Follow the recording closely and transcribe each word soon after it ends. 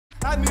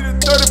need a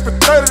 30 for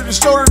 30 to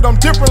show that I'm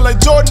different like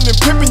Jordan and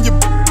Pippen.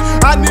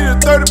 I need a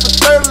 30 for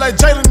 30 like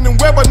Jalen and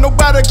Webber.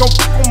 Nobody gon'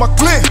 fuck on my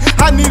click.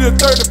 I need a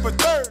 30 for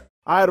 30.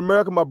 All right,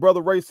 America, my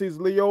brother Ray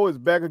Caesar Leo is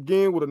back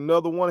again with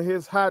another one of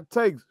his hot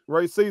takes.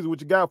 Ray Caesar, what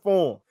you got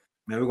for him?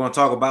 Man, we're going to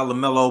talk about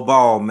LaMelo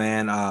Ball,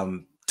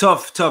 man.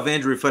 Tough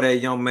injury for that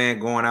young man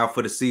going out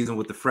for the season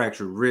with the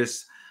fractured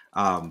wrist.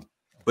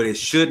 But it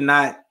should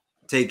not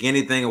take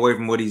anything away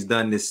from what he's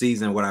done this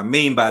season. What I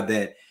mean by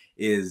that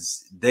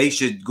is they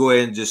should go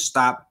ahead and just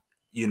stop,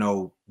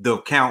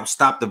 the count,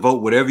 stop the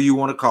vote, whatever you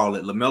want to call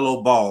it.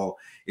 LaMelo Ball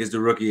is the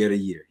rookie of the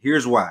year.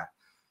 Here's why.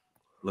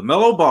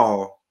 LaMelo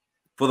Ball,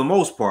 for the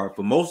most part,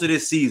 for most of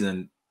this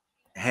season,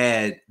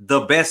 had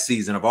the best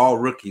season of all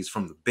rookies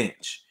from the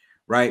bench,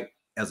 right?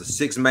 As a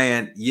sixth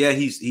man, yeah,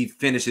 he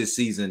finished his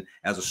season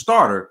as a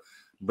starter,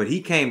 but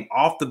he came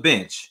off the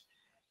bench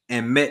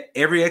and met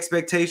every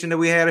expectation that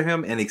we had of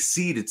him and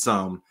exceeded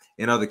some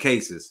in other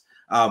cases.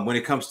 When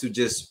it comes to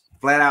just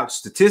flat out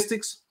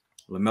statistics,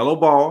 LaMelo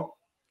Ball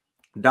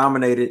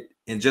dominated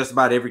in just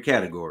about every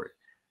category.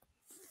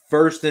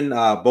 First in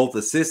both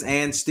assists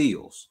and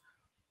steals,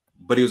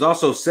 but he was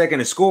also second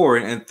in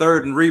scoring and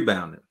third in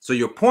rebounding. So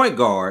your point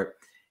guard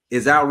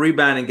is out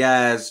rebounding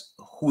guys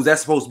who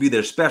that's supposed to be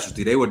their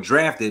specialty. They were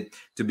drafted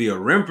to be a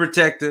rim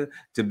protector,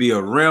 to be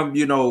a rim,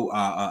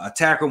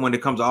 attacker when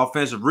it comes to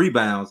offensive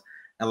rebounds.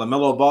 And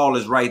LaMelo Ball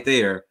is right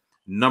there,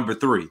 number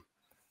 3.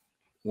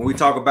 When we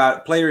talk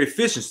about player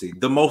efficiency,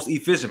 the most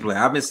efficient player,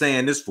 I've been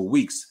saying this for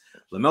weeks.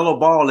 LaMelo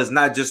Ball is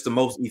not just the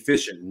most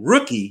efficient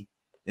rookie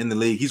in the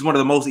league. He's one of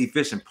the most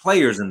efficient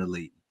players in the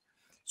league.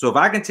 So if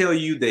I can tell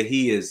you that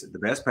he is the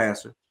best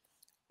passer,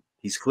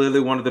 he's clearly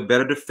one of the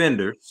better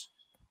defenders,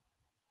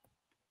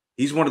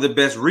 he's one of the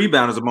best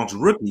rebounders amongst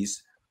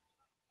rookies,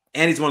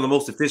 and he's one of the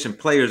most efficient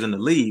players in the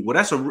league. Well,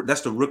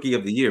 that's the rookie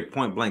of the year,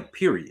 point blank,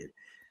 period.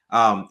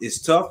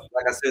 It's tough,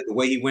 like I said, the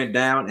way he went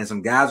down, and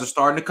some guys are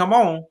starting to come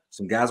on.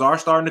 Some guys are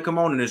starting to come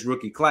on in this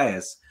rookie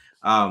class.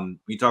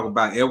 You talk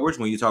about Edwards,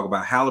 when you talk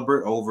about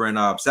Halliburton over in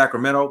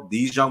Sacramento,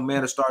 these young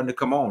men are starting to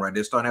come on, right?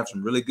 They're starting to have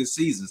some really good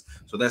seasons.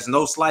 So that's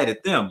no slight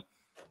at them.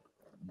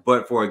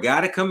 But for a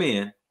guy to come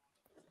in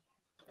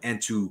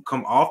and to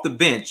come off the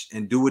bench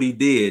and do what he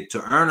did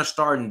to earn a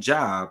starting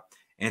job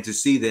and to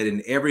see that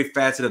in every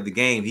facet of the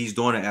game, he's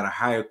doing it at a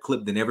higher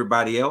clip than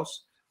everybody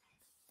else,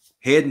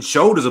 head and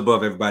shoulders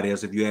above everybody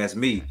else, if you ask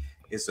me,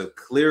 it's a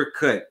clear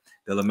cut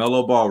that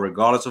LaMelo Ball,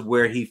 regardless of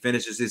where he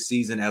finishes his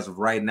season as of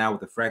right now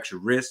with a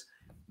fractured wrist,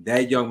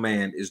 that young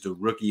man is the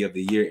rookie of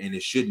the year, and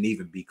it shouldn't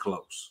even be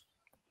close.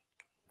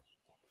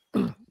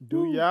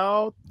 Do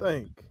y'all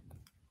think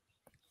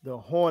the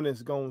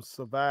Hornets gonna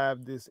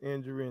survive this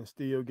injury and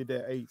still get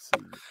that 8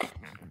 seed?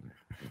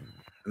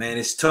 Man,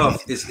 it's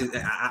tough.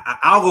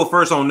 I'll go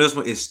first on this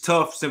one. It's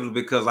tough simply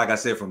because, like I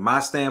said, from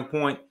my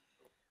standpoint,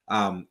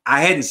 I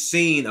hadn't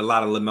seen a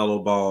lot of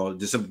LaMelo Ball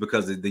just simply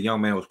because the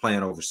young man was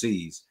playing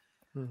overseas.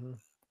 Mm-hmm.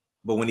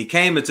 But when he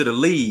came into the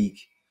league,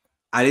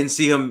 I didn't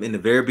see him in the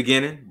very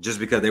beginning just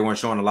because they weren't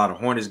showing a lot of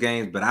Hornets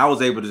games. But I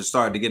was able to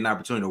start to get an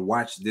opportunity to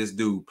watch this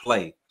dude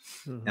play.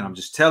 Mm-hmm. And I'm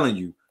just telling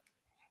you,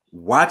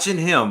 watching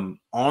him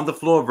on the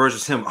floor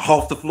versus him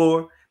off the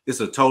floor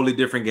is a totally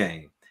different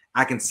game.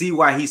 I can see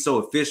why he's so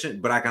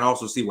efficient, but I can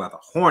also see why the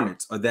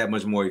Hornets are that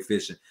much more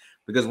efficient.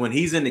 Because when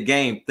he's in the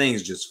game,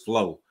 things just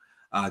flow.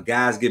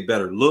 Guys get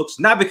better looks,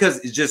 not because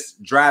it's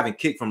just drive and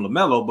kick from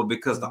LaMelo, but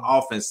because the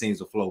offense seems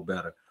to flow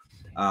better.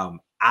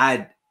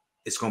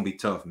 It's gonna be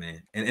tough,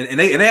 man. And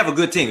they have a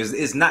good team.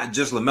 It's not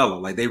just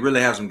LaMelo. Like, they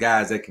really have some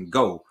guys that can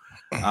go.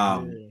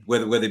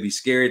 Whether it be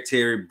Scary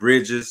Terry,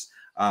 Bridges.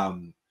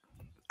 I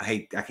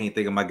can't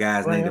think of my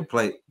guy's name to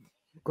play.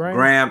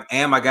 Graham,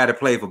 and my guy that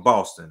played for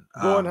Boston.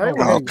 Gordon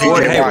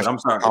Hayward. I'm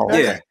sorry.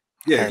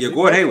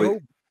 Gordon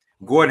Hayward.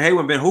 Gordon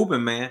Hayward been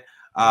hooping, man.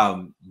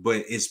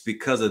 But it's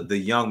because of the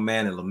young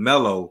man and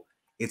LaMelo,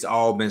 it's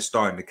all been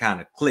starting to kind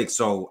of click.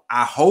 So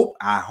I hope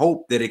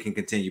that it can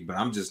continue, but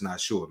I'm just not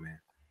sure, man.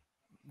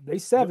 They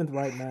 7th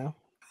right now.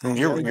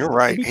 You're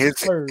right.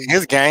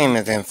 His game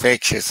is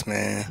infectious,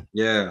 man.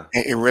 Yeah,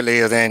 it really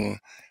is. And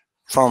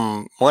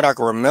from what I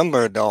can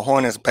remember, the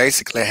Hornets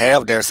basically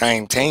have their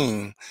same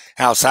team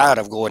outside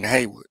of Gordon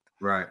Hayward.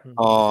 Right.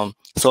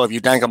 So if you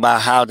think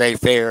about how they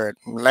fared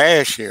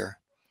last year,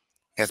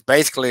 that's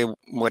basically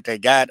what they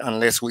got,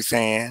 unless we're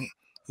saying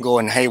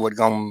Gordon Hayward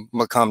gonna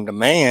become the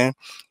man.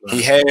 Right.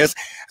 He has.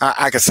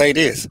 I could say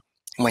this: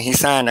 when he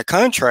signed the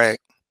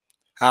contract,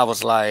 I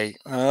was like,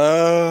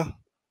 I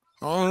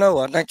don't know.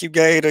 I think you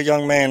gave the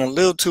young man a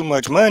little too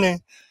much money.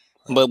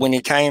 But when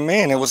he came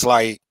in, it was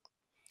like,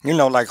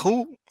 like,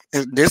 who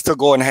is this? The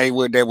Gordon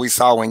Hayward that we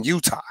saw in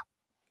Utah?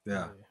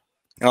 Yeah.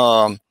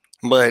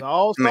 But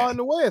all-star in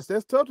the West.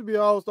 That's tough to be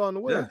all-star in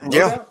the West.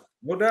 Yeah.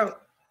 No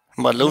doubt.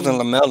 But losing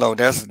LaMelo,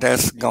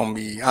 that's gonna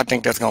be. I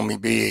think that's gonna be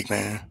big,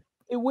 man.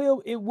 It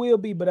will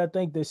be, but I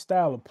think their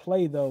style of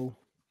play though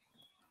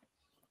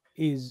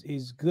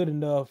is good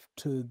enough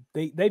to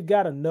they've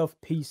got enough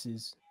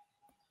pieces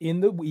in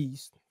the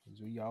East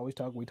We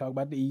talk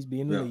about the East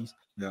being the least.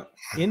 Yeah.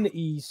 In the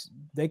East,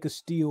 they could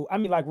still. I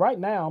mean, like right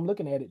now, I'm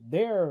looking at it.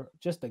 They're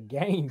just a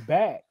game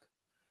back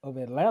of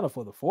Atlanta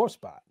for the 4th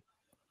spot.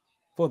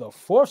 For the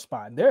 4th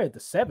spot, and they're at the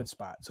 7th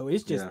spot. So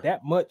it's just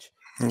that much.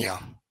 Yeah.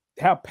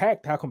 How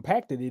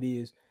compacted it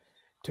is.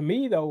 To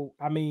me, though,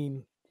 I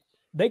mean,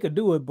 they could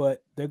do it,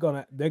 but they're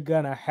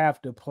gonna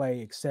have to play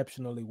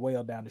exceptionally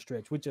well down the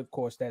stretch, which of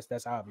course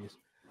that's obvious.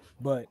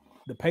 But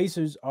the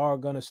Pacers are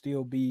gonna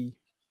still be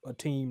a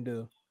team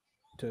to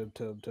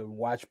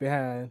watch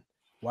behind,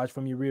 watch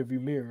from your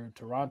rearview mirror.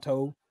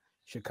 Toronto,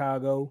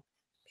 Chicago.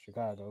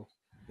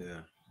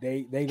 Yeah.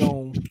 They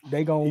gonna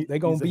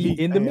be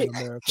in the mix.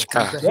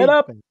 Chicago. Shut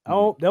up!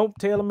 Don't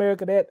tell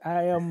America that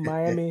I am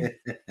Miami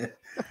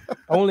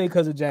only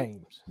because of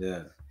James.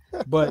 Yeah.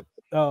 But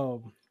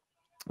no,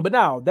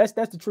 that's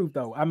the truth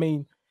though. I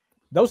mean,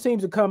 those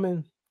teams are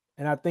coming,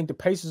 and I think the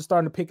Pacers are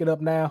starting to pick it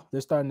up now.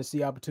 They're starting to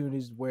see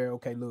opportunities where,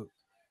 okay, look,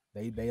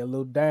 they a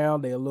little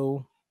down, they're a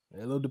little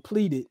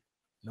depleted.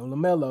 No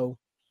LaMelo.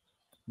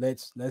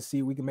 Let's see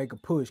if we can make a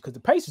push, because the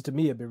Pacers to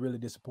me have been really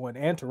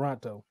disappointing, and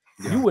Toronto.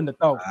 Yeah, you wouldn't have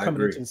thought I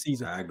coming agree. into the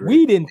season. I agree.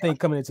 We didn't think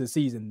coming into the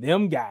season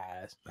them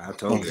guys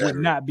would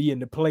not be in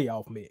the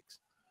playoff mix.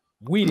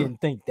 We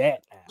didn't think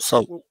that.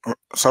 So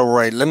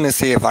Ray, let me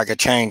see if I could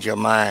change your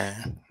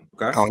mind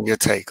on your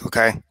take.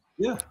 Okay.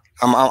 Yeah.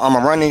 I'm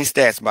gonna run these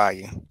stats by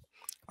you.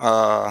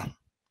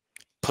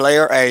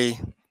 Player A,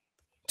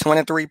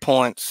 23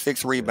 points,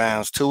 6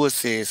 rebounds, 2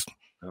 assists,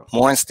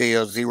 1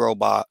 steal, 0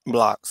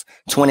 blocks,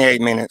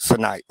 28 minutes a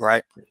night,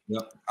 right?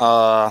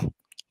 Yep.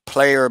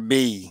 Player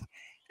B,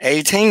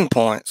 18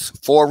 points,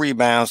 4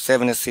 rebounds,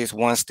 7 assists,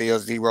 1 steal,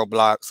 0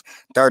 blocks,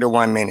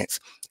 31 minutes.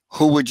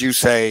 Who would you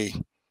say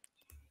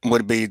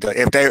would be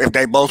if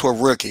they both were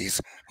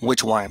rookies?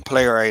 Which one,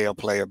 player A or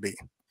player B?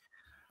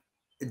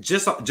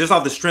 Just off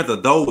the strength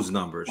of those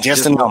numbers.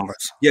 Just the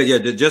numbers. Yeah.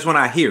 Just when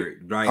I hear it,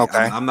 right? Okay.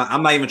 I'm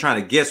not even trying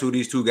to guess who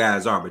these two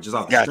guys are, but just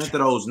off the strength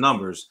of those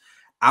numbers,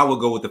 I would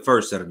go with the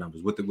first set of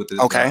numbers with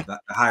the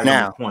higher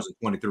number of points of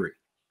 23.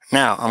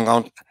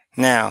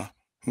 Now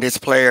this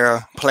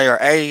player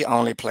A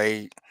only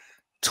played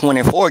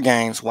 24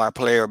 games, while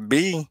player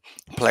B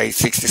played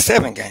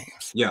 67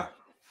 games. Yeah.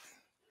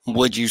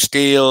 Would you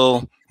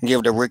still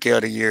give the rookie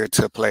of the year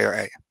to player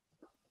A?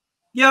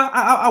 Yeah,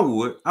 I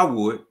would.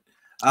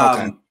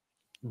 Okay.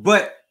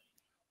 But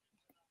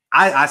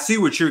I see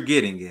what you're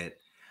getting at.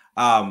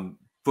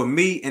 For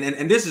me,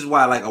 and this is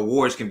why like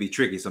awards can be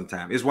tricky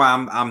sometimes. It's why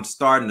I'm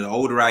starting, the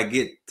older I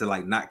get, to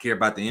like not care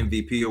about the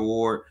MVP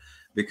award,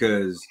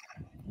 because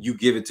you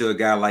give it to a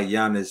guy like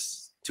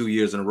Giannis 2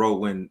 years in a row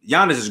when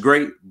Giannis is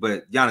great,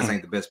 but Giannis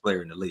ain't the best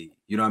player in the league.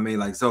 You know what I mean?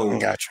 Like, so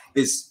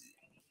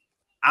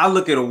I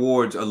look at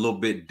awards a little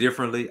bit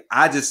differently.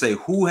 I just say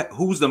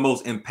who's the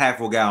most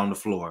impactful guy on the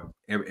floor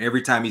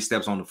every time he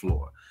steps on the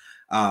floor.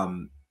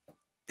 And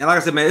like I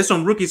said, man, there's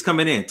some rookies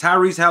coming in.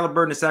 Tyrese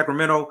Halliburton in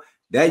Sacramento,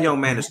 that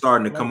young man is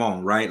starting to come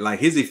on, right? Like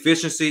his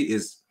efficiency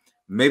is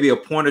maybe a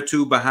point or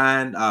two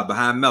behind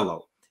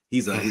Melo.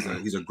 He's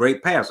a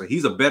great passer.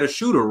 He's a better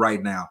shooter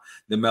right now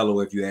than Melo,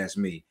 if you ask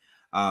me.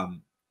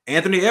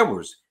 Anthony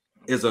Edwards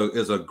is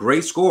a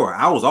great scorer.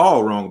 I was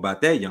all wrong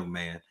about that young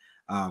man.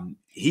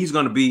 He's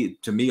going to be,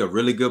 to me, a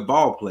really good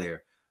ball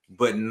player.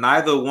 But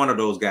neither one of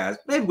those guys,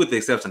 maybe with the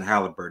exception of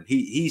Halliburton,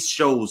 he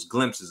shows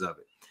glimpses of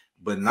it.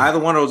 But neither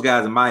one of those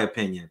guys, in my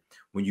opinion,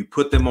 when you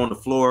put them on the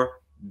floor,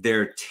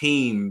 their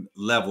team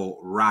level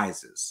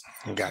rises.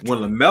 Gotcha. When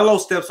LaMelo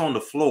steps on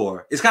the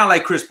floor, it's kind of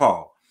like Chris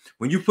Paul.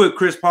 When you put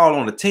Chris Paul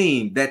on the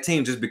team, that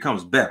team just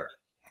becomes better,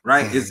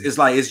 right?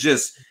 Mm-hmm. It's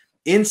just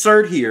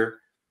insert here,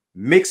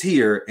 mix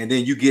here, and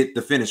then you get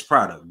the finished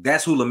product.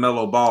 That's who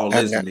LaMelo Ball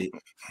is to me.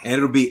 And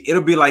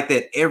it'll be like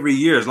that every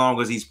year as long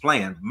as he's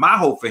playing. My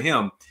hope for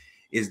him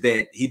is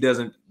that he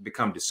doesn't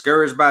become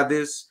discouraged by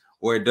this,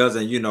 or it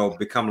doesn't,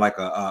 become like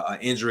a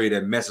injury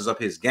that messes up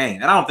his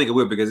game. And I don't think it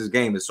will, because his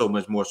game is so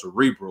much more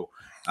cerebral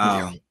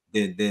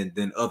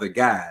than other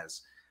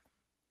guys.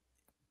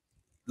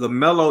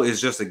 LaMelo is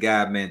just a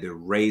guy, man, that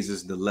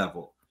raises the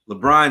level.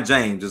 LeBron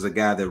James is a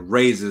guy that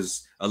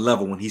raises a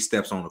level when he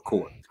steps on the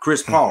court.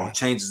 Chris Paul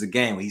changes the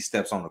game when he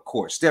steps on the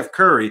court. Steph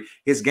Curry,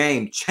 his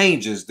game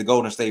changes the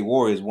Golden State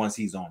Warriors once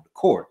he's on the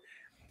court.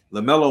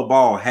 LaMelo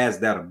Ball has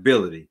that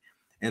ability.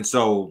 And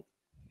so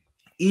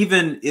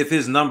even if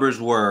his numbers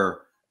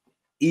were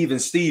even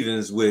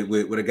Stevens with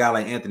a guy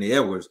like Anthony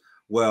Edwards,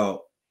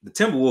 well, the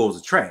Timberwolves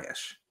are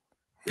trash.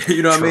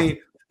 You know what I mean?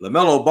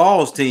 LaMelo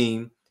Ball's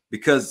team,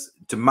 because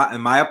in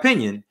my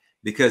opinion,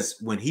 because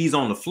when he's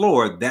on the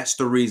floor, that's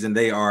the reason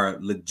they are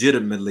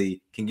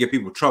legitimately can give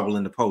people trouble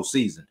in the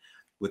postseason.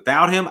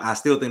 Without him, I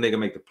still think they can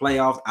make the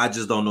playoffs. I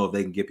just don't know if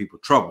they can give people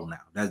trouble now.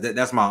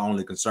 That's my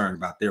only concern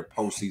about their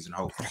postseason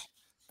hopes.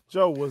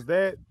 Joe, was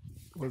that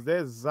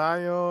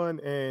Zion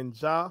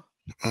and Ja?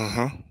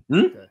 Mm-hmm.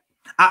 Okay.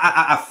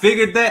 I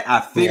figured that.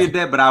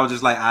 That, but I was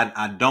just like,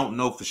 I don't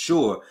know for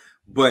sure.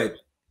 But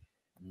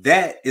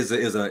that is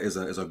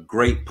a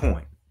great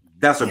point.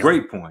 That's a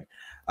great point.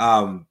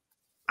 I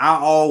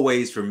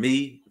always, for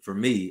me,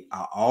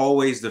 I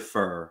always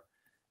defer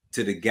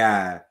to the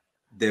guy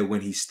that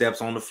when he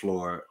steps on the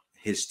floor,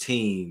 his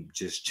team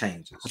just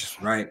changes,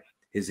 right?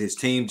 His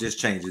team just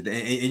changes.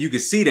 And you can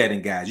see that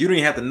in guys. You don't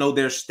even have to know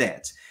their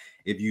stats.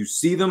 If you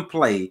see them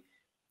play,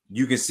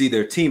 you can see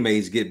their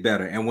teammates get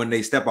better. And when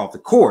they step off the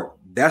court,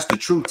 that's the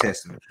true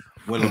testament.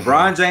 When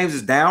LeBron James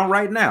is down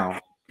right now,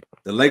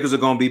 the Lakers are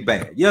going to be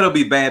bad. Yeah, they'll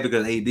be bad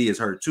because AD is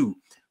hurt too,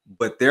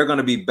 but they're going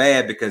to be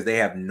bad because they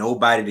have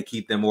nobody to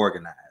keep them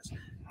organized.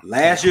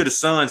 Last year, the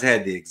Suns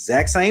had the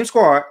exact same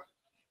squad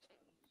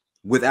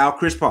without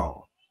Chris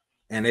Paul,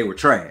 and they were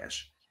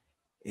trash.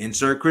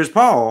 Insert Chris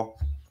Paul,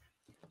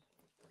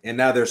 and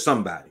now there's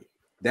somebody.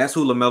 That's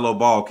who LaMelo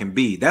Ball can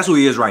be. That's who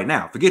he is right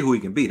now. Forget who he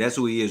can be. That's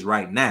who he is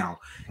right now.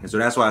 And so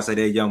that's why I say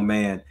that young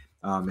man,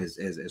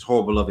 as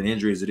horrible of an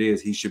injury as it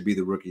is, he should be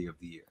the rookie of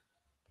the year.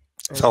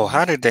 So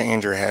how did the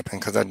injury happen?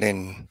 Because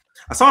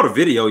I saw the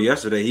video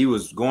yesterday. He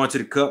was going to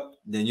the cup,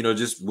 then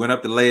just went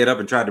up to lay it up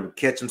and tried to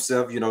catch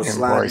himself,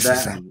 slide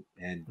down,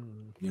 and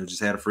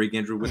just had a freak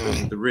injury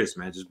with the wrist,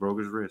 man. Just broke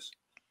his wrist.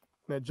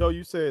 Now, Joe,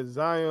 you said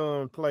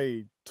Zion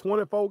played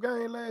 24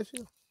 games last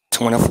year?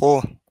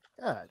 24.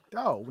 God,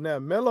 dog. Now,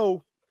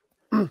 Melo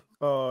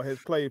has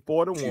played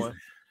 41,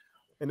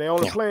 and they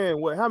only playing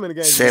how many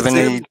games?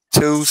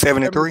 72,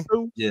 73?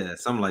 Yeah,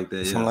 something like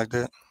that. Something like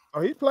that. Oh,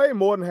 he played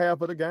more than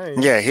half of the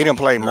game. Yeah, he didn't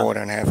play more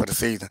than half of the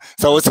season.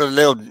 So it's a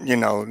little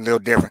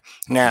different.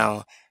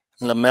 Now,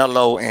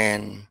 LaMelo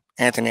and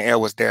Anthony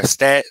Edwards, their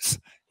stats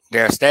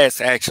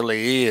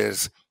actually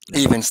is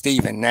even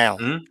Steven now.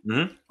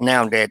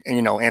 Now that,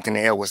 Anthony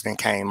Edwards then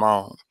came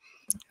on.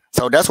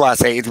 So that's why I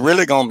say it's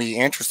really going to be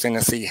interesting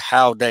to see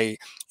how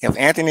if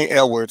Anthony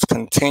Edwards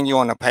continue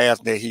on the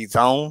path that he's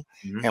on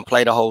and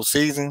play the whole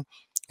season,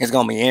 it's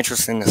going to be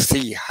interesting to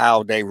see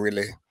how they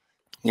really,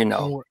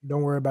 Don't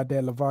worry about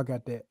that. LeVar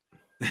got that.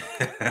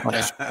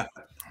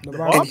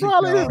 LeVar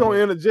probably is going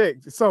to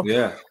interject. So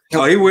yeah.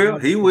 Oh, he will.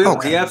 He will.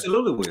 Okay. He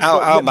absolutely will.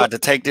 I'm about to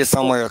take this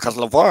somewhere because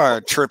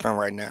LeVar tripping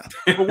right now.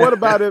 But what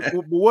about it?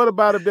 What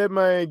about if that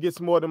man gets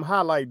more of them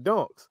highlight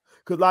dunks?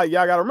 Because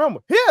y'all got to remember,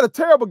 he had a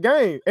terrible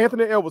game.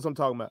 Anthony Edwards, I'm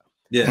talking about.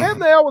 Yeah.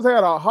 Anthony Edwards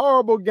had a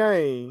horrible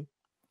game.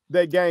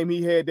 That game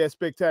he had that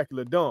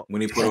spectacular dunk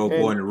when he put old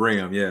boy in the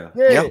rim. Yeah.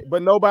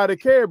 But nobody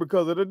cared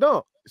because of the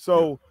dunk.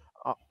 So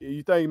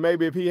you think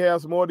maybe if he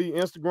has more of the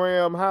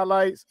Instagram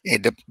highlights?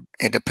 It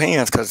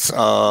depends because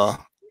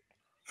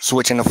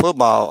switching to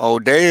football,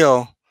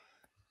 Odell,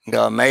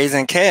 the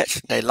amazing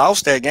catch, they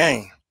lost that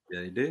game. Yeah,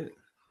 they did.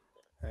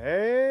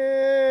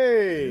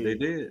 Hey, yeah, they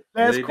did.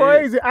 That's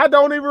crazy. I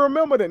don't even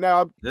remember that.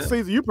 Now,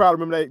 Caesar, you probably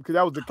remember that because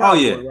that was the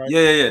Cowboy, right?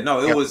 Yeah. No,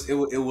 it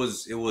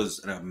was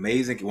an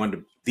amazing, one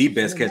of the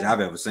best catch I've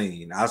ever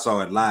seen. I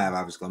saw it live.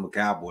 Obviously, I'm a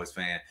Cowboys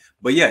fan,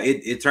 but yeah,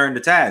 it turned the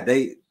tide.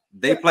 They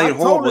played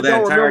horrible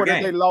that entire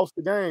game. They lost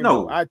the game.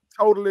 No, I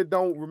totally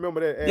don't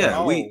remember that. At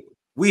all.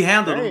 we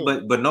handled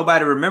them, but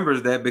nobody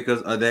remembers that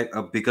because of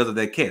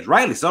that catch.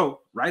 Rightly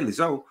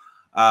so.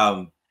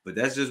 But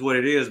that's just what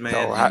it is, man.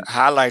 So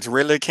highlights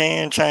really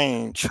can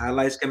change.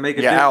 Highlights can make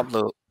a difference.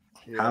 Outlook.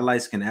 Yeah.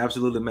 Highlights can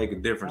absolutely make a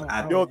difference.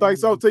 You don't think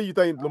so, too? You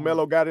think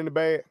LaMelo got in the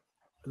bag?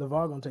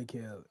 LeVar gonna take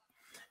care of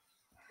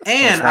it.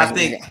 And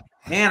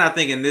I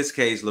think in this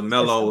case,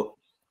 LaMelo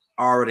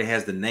already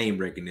has the name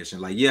recognition.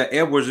 Like,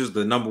 Edwards is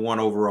the #1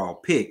 overall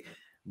pick,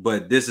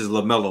 but this is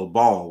LaMelo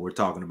Ball we're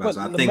talking about. But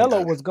so I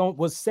LaMelo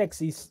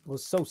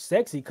was so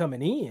sexy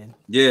coming in.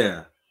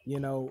 Yeah.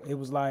 It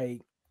was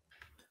like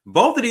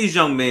both of these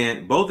young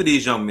men,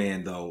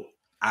 though,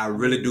 I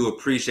really do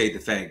appreciate the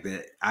fact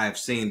that I've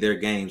seen their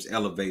games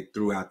elevate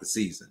throughout the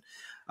season.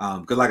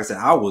 Because, like I said,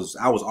 I was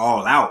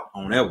all out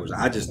on Edwards.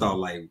 I just thought,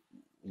 like,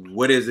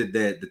 what is it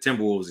that the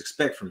Timberwolves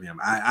expect from him?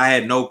 I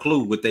had no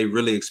clue what they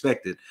really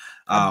expected.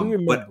 I do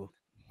remember.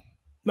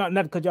 Not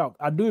to cut you off.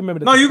 I do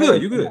remember. No, you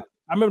good.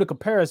 I remember the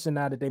comparison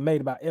now that they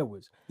made about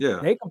Edwards. Yeah,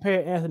 they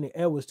compared Anthony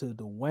Edwards to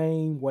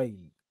Dwayne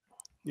Wade.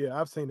 Yeah,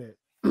 I've seen that.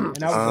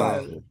 And I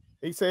was like,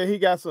 he said he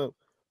got some.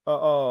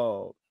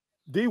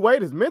 D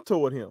Wade has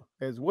mentored him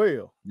as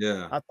well.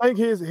 Yeah, I think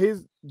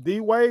his D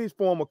Wade's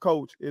former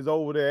coach is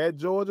over there at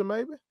Georgia,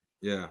 maybe.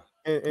 Yeah,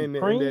 and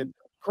that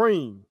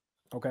Cream.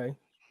 Okay,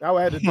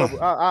 I had to double.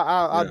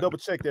 I double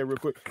check that real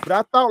quick. But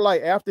I thought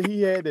like after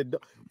he had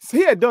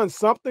done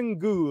something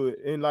good,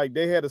 and like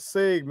they had a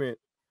segment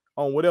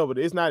on whatever.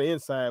 It's not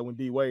inside when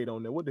D Wade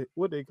on there.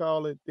 What they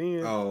call it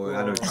then? Oh,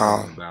 I know what you're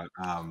talking about.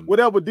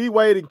 Whatever D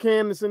Wade and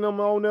Candace and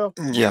them on there.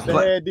 Yeah,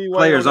 they had D Wade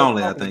players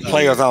only. I think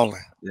players only.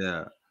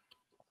 Yeah,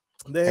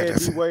 they had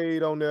D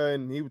Wade on there,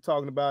 and he was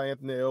talking about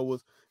Anthony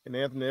Edwards, and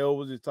Anthony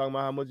Edwards is talking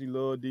about how much he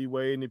loved D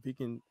Wade, and if he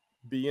can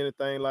be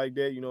anything like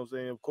that, you know what I'm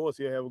saying? Of course,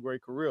 he'll have a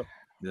great career.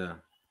 Yeah.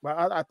 But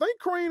I think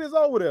Crean is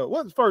over there.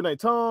 What's his first name?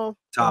 Tom.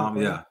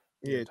 Yeah.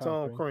 Yeah,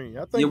 Tom Crean.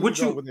 I think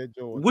he's over there,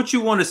 George. What you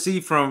want to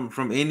see from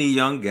any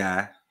young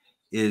guy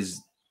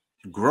is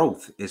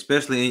growth,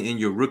 especially in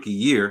your rookie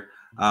year,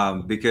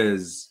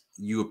 because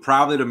you're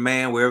probably the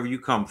man wherever you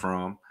come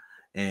from,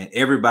 and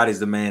everybody's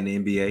the man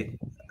in the NBA.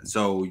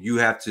 So you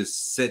have to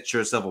set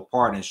yourself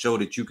apart and show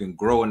that you can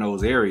grow in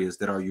those areas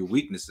that are your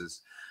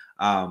weaknesses.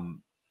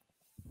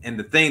 And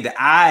the thing that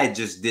I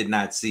just did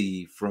not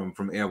see from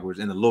Edwards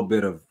and a little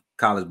bit of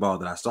college ball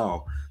that I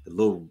saw, the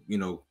little,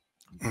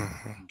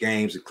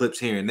 games and clips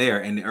here and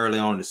there, and early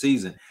on in the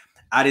season,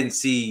 I didn't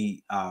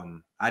see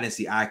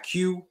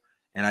IQ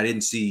and I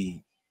didn't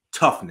see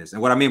toughness.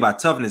 And what I mean by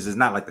toughness is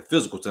not like the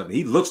physical toughness.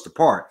 He looks the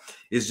part.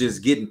 It's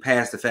just getting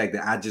past the fact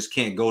that I just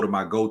can't go to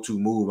my go-to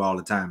move all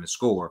the time and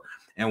score.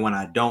 And when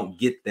I don't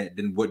get that,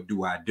 then what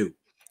do I do?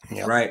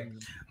 Yep. Right.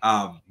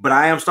 But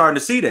I am starting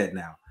to see that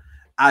now.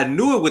 I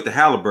knew it with the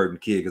Halliburton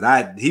kid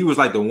because he was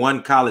like the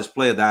one college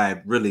player that I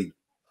had really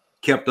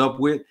kept up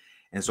with.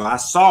 And so I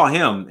saw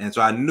him. And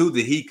so I knew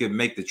that he could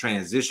make the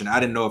transition. I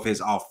didn't know if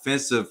his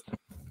offensive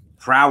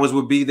prowess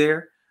would be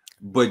there,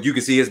 but you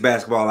can see his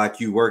basketball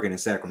IQ working in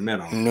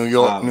Sacramento. New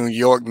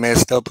York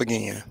messed up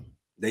again.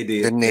 They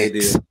did. The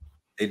Knicks.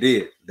 They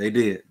did.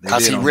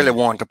 Because he really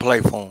wanted to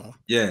play for him.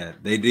 Yeah,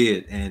 they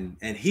did. And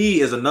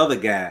he is another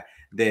guy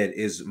that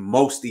is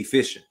most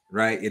efficient,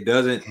 right? It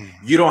doesn't,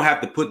 you don't have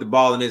to put the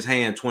ball in his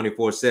hand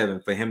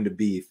 24/7 for him to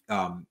be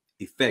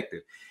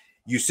effective.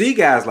 You see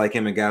guys like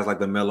him and guys like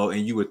LaMelo,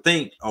 and you would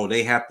think, oh,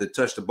 they have to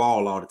touch the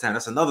ball all the time.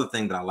 That's another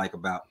thing that I like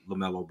about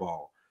LaMelo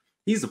Ball.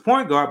 He's the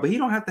point guard, but he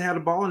don't have to have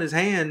the ball in his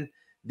hand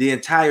the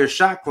entire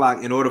shot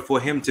clock in order for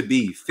him to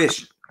be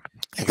efficient.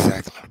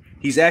 Exactly.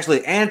 He's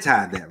actually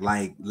anti that.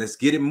 Like, let's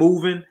get it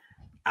moving.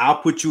 I'll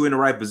put you in the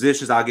right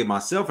positions. I'll get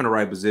myself in the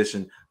right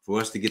position for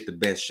us to get the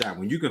best shot.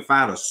 When you can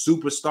find a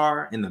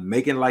superstar in the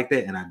making like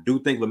that, and I do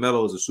think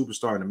LaMelo is a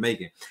superstar in the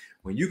making,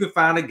 when you can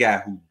find a guy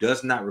who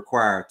does not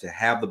require to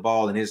have the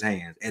ball in his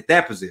hands at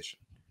that position,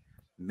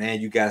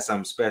 man, you got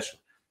something special.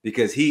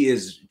 Because he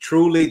is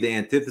truly the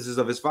antithesis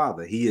of his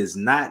father. He is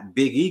not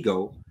big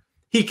ego.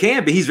 He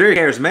can be. He's very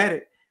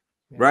charismatic,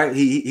 right?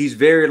 He's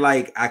very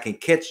like, I can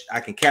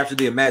capture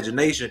the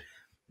imagination,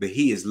 but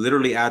he is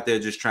literally out there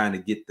just trying to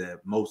get the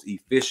most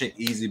efficient,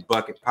 easy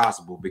bucket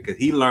possible because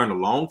he learned a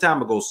long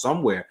time ago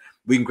somewhere.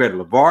 We can credit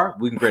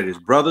LeVar, we can credit his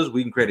brothers,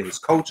 we can credit his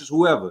coaches,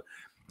 whoever.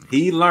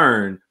 He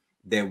learned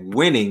that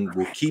winning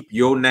will keep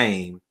your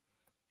name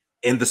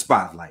in the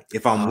spotlight.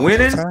 If I'm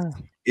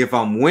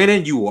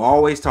winning, you will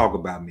always talk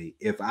about me.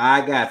 If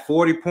I got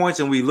 40 points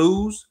and we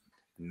lose,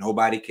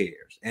 nobody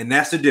cares. And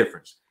that's the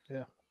difference.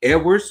 Yeah.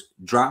 Edwards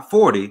dropped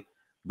 40,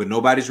 but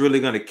nobody's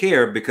really going to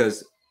care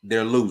because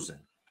they're losing.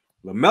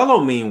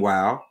 LaMelo,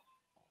 meanwhile,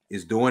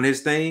 is doing his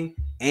thing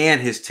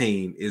and his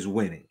team is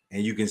winning.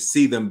 And you can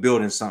see them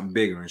building something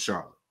bigger in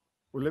Charlotte.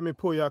 Well, let me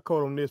pull y'all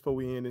code on this before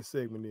we end this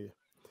segment here.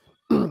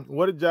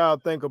 What did y'all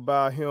think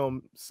about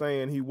him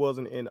saying he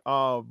wasn't in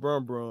awe of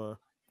Brun?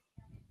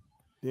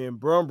 Then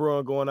Brun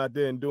going out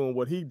there and doing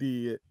what he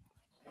did.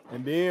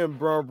 And then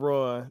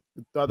Brun,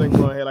 I think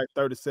Brun had like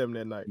 37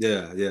 that night.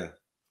 Yeah.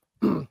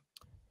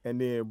 And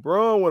then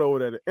Brun went over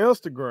there to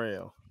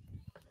Instagram.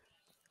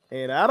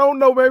 And I don't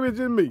know, maybe it's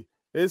just me.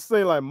 It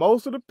seemed like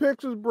most of the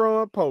pictures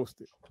Brun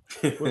posted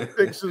were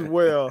pictures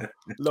where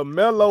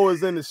LaMelo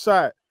is in the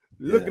shot,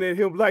 looking at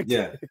him like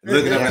that.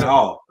 Looking up at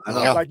all.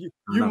 Like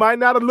you might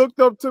not have looked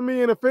up to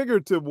me in a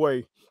figurative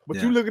way.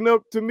 But you looking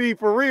up to me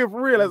for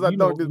real as I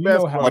dunk this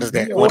basketball. What is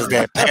that? What is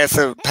that?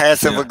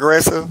 Passive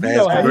aggressive? He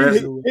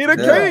the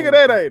king of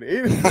that, ain't he?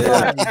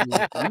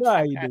 You know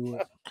how you do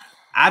it.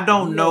 I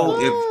don't know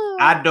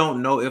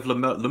if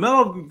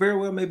LaMelo very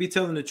well may be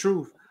telling the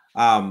truth.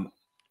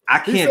 I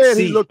can't he said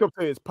see. He looked up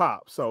to his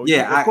pop, so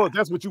of course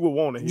that's what you would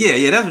want to hear.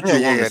 Yeah, that's what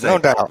you want to say. No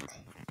doubt.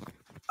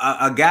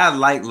 A guy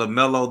like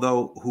LaMelo,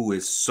 though, who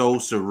is so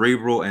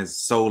cerebral and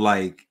so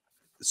like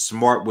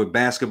smart with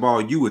basketball,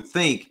 you would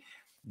think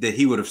that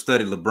he would have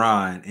studied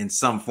LeBron in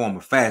some form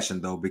of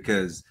fashion, though,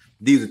 because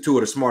these are two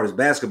of the smartest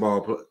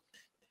basketball players.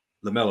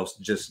 LaMelo's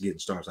just getting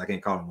started, so I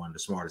can't call him one of the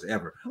smartest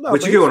ever. No,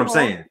 but you get what I'm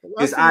saying.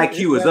 His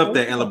IQ is up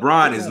there, and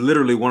LeBron is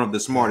literally one of the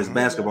smartest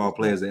basketball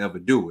players to ever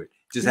do it.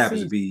 Just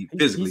happens to be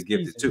physically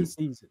gifted too.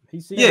 He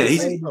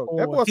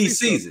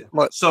sees it.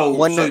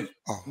 So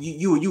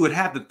you would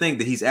have to think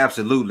that he's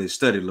absolutely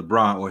studied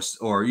LeBron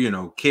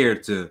or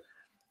cared to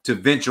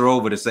venture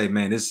over to say,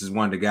 man, this is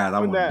one of the guys I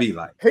want to be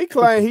like. He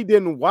claimed he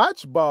didn't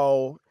watch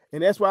ball,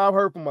 and that's why I've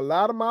heard from a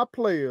lot of my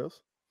players.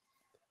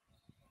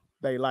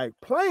 They like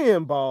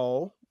playing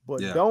ball,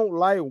 but don't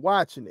like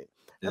watching it.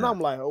 And I'm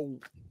like, oh,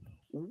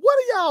 what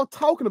are y'all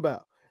talking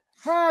about?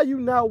 How are you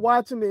not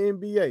watching the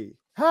NBA?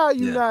 How are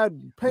you not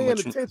paying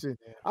attention?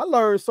 I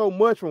learned so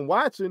much from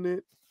watching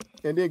it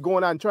and then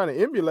going out and trying to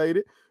emulate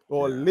it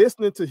or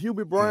listening to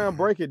Hubie Brown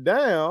break it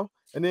down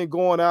and then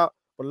going out.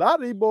 But a lot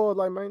of these boys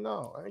like, man,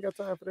 no, I ain't got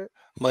time for that.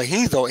 But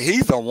he's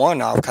a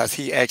one-off because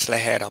he actually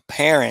had a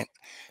parent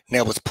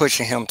that was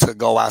pushing him to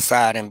go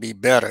outside and be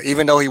better,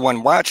 even though he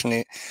wasn't watching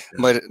it.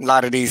 But a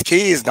lot of these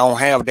kids don't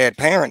have that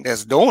parent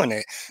that's doing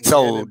it.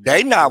 So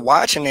they not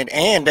watching it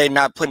and they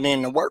not putting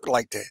in the work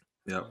like that.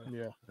 Yeah.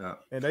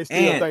 And they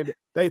still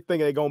think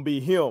they're gonna be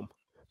him.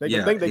 They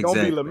think they're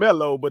gonna be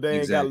LaMelo, but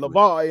they ain't got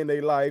LeVar in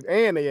their life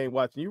and they ain't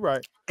watching. You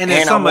right. And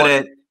then some of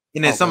that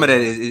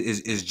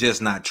is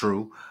just not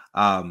true.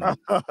 But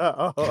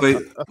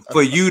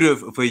for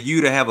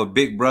you to have a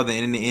big brother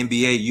in the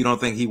NBA, you don't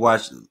think he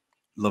watched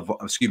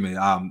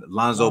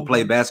Lonzo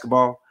play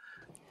basketball?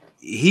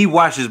 he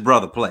watched his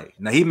brother play.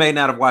 Now he may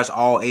not have watched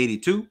all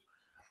 82,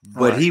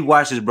 but he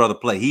watched his brother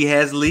play. He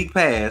has league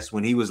pass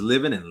when he was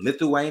living in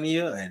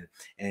Lithuania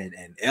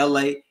and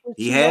LA.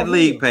 He had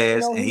league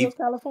pass, and he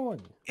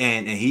California.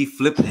 And he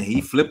flipped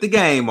the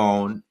game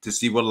on to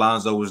see what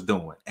Lonzo was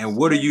doing. And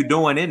what are you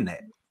doing in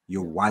that?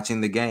 You're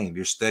watching the game.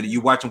 You're studying.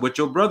 You're watching what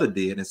your brother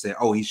did and say,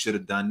 "Oh, he should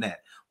have done that."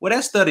 Well,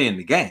 that's studying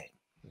the game.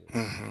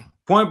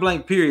 Point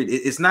blank. Period.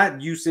 It's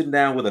not you sitting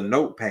down with a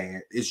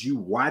notepad. It's you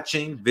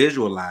watching,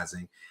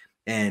 visualizing,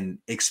 and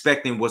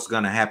expecting what's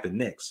going to happen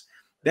next.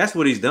 That's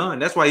what he's done.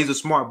 That's why he's a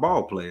smart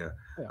ball player.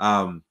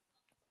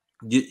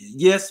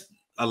 Yes,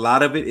 a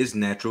lot of it is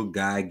natural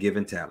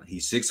God-given talent.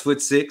 He's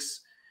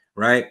 6'6",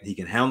 right? He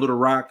can handle the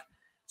rock.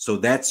 So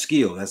that's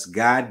skill. That's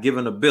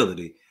God-given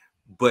ability.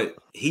 But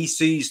he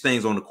sees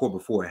things on the court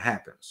before it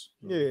happens.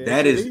 Yeah,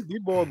 that is. These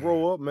boys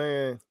grow up,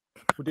 man,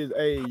 with this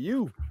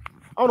AAU.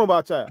 I don't know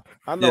about y'all.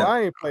 I know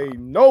I ain't played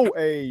no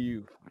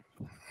AAU.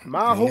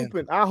 My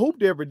hooping, I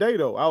hooped every day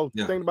though. I was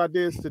thinking about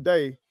this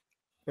today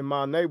in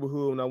my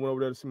neighborhood when I went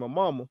over there to see my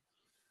mama.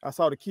 I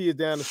saw the kids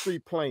down the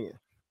street playing.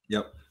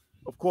 Yep.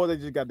 Of course, they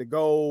just got the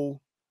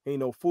goal. Ain't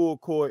no full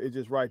court. It's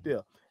just right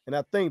there. And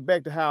I think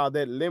back to how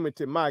that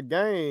limited my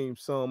game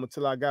some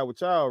until I got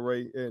with y'all,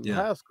 Ray, in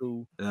high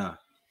school. Yeah.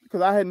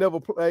 Because I had never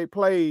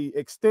played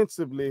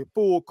extensively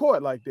full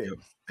court like that.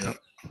 Yep.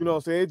 You know what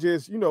I'm saying? It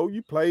just,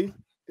 you play.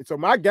 So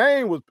my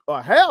game was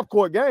a half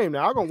court game.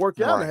 Now I'm gonna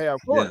work out in the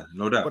half court. Yeah,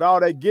 no doubt. But all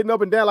that getting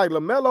up and down like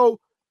LaMelo,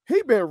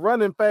 he been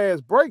running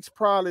fast breaks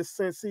probably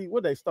since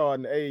they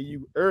started in the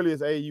AAU,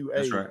 earliest AAU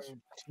age. That's right.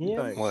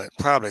 Yeah. What,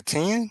 probably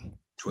 10?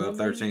 12,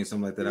 13,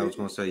 something like that. I was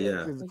gonna say,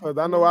 Because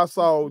I know I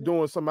saw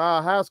doing some of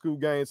our high school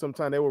games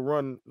sometime they would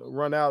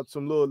run out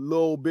some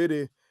little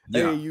bitty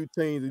AAU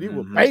teams, and these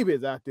were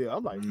babies out there.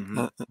 I'm like,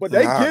 but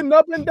they getting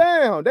up and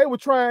down. They were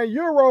trying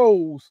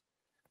Euros.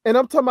 And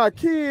I'm talking about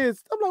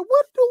kids. I'm like,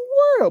 what the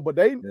world? But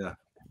they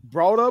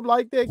brought up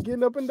like that,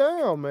 getting up and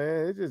down,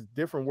 man. It's just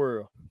different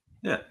world.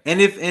 Yeah. And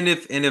if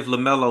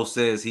LaMelo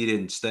says he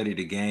didn't study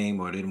the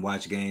game or didn't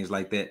watch games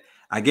like that,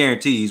 I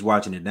guarantee he's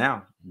watching it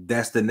now.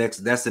 That's the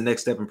next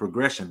step in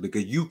progression,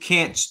 because you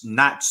can't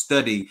not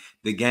study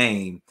the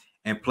game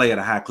and play at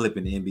a high clip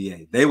in the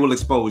NBA. They will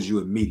expose you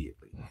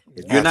immediately.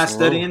 If you're not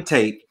studying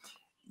tape,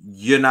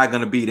 you're not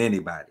going to beat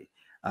anybody.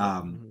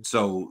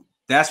 So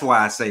that's why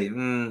I say I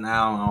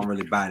don't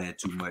really buy that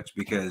too much,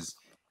 because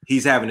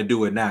he's having to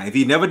do it now. If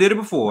he never did it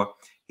before,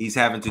 he's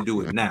having to do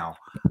it now,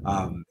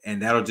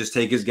 and that'll just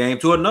take his game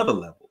to another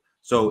level.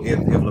 So if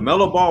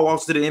LaMelo Ball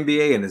walks to the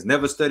NBA and has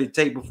never studied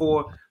tape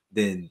before,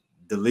 then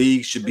the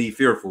league should be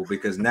fearful,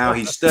 because now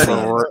he's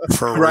studying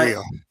for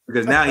real.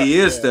 Because now he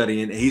is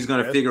studying, and he's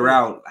going to figure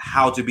out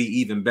how to be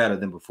even better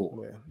than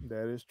before. Yeah,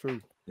 that is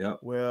true. Yep.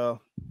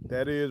 Well,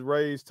 that is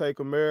Ray's Take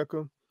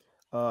America.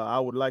 I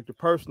would like to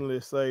personally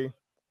say,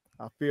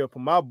 I feel for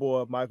my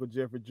boy, Michael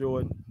Jeffrey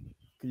Jordan.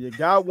 You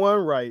got one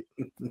right.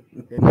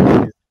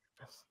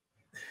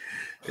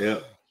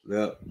 Yep.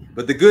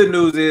 But the good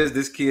news is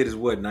this kid is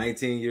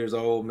 19 years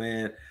old,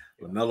 man.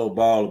 LaMelo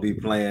Ball will be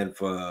playing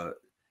for,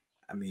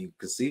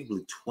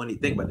 conceivably 20.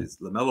 Think about this.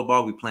 LaMelo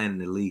Ball will be playing in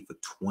the league for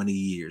 20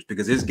 years,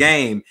 because his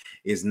game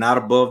is not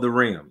above the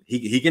rim.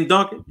 He can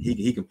dunk it.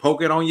 He can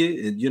poke it on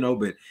you,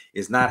 but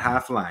it's not high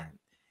flying.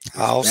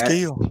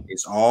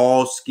 It's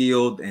all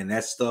skilled, and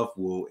that stuff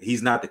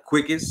he's not the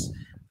quickest.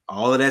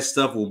 All of that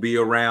stuff will be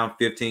around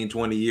 15,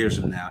 20 years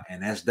from now,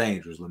 and that's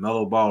dangerous.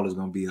 LaMelo Ball is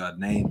going to be a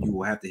name you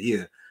will have to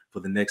hear for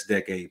the next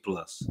decade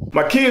plus.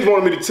 My kids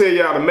wanted me to tell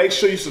y'all to make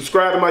sure you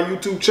subscribe to my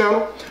YouTube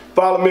channel,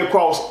 follow me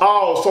across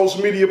all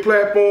social media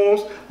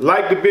platforms,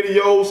 like the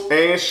videos,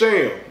 and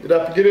share them. Did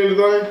I forget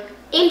anything?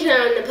 And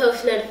turn on the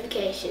post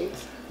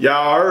notifications.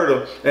 Y'all heard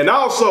them. And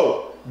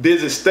also,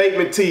 visit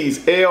Statement Tees,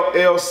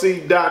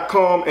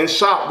 LLC.com, and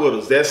shop with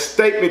us. That's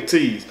Statement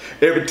Tees.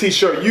 Every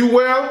t-shirt you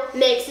wear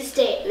makes a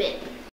statement.